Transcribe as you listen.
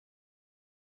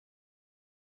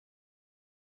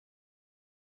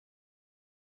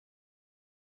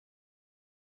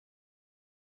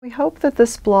We hope that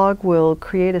this blog will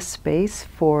create a space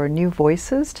for new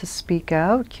voices to speak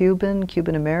out, Cuban,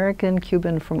 Cuban American,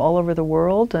 Cuban from all over the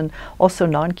world, and also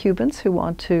non-Cubans who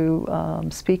want to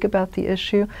speak about the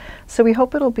issue. So we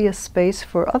hope it'll be a space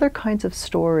for other kinds of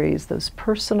stories, those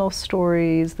personal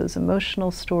stories, those emotional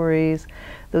stories,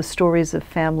 those stories of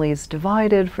families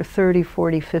divided for 30,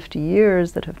 40, 50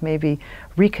 years that have maybe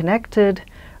reconnected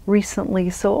recently.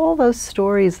 So all those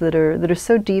stories that are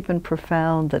so deep and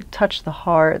profound, that touch the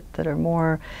heart, that are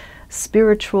more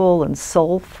spiritual and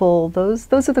soulful,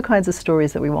 those are the kinds of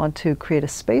stories that we want to create a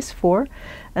space for.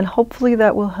 And hopefully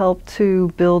that will help to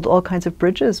build all kinds of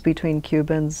bridges between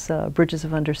Cubans, bridges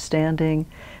of understanding,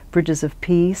 bridges of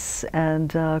peace,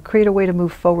 and create a way to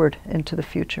move forward into the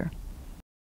future.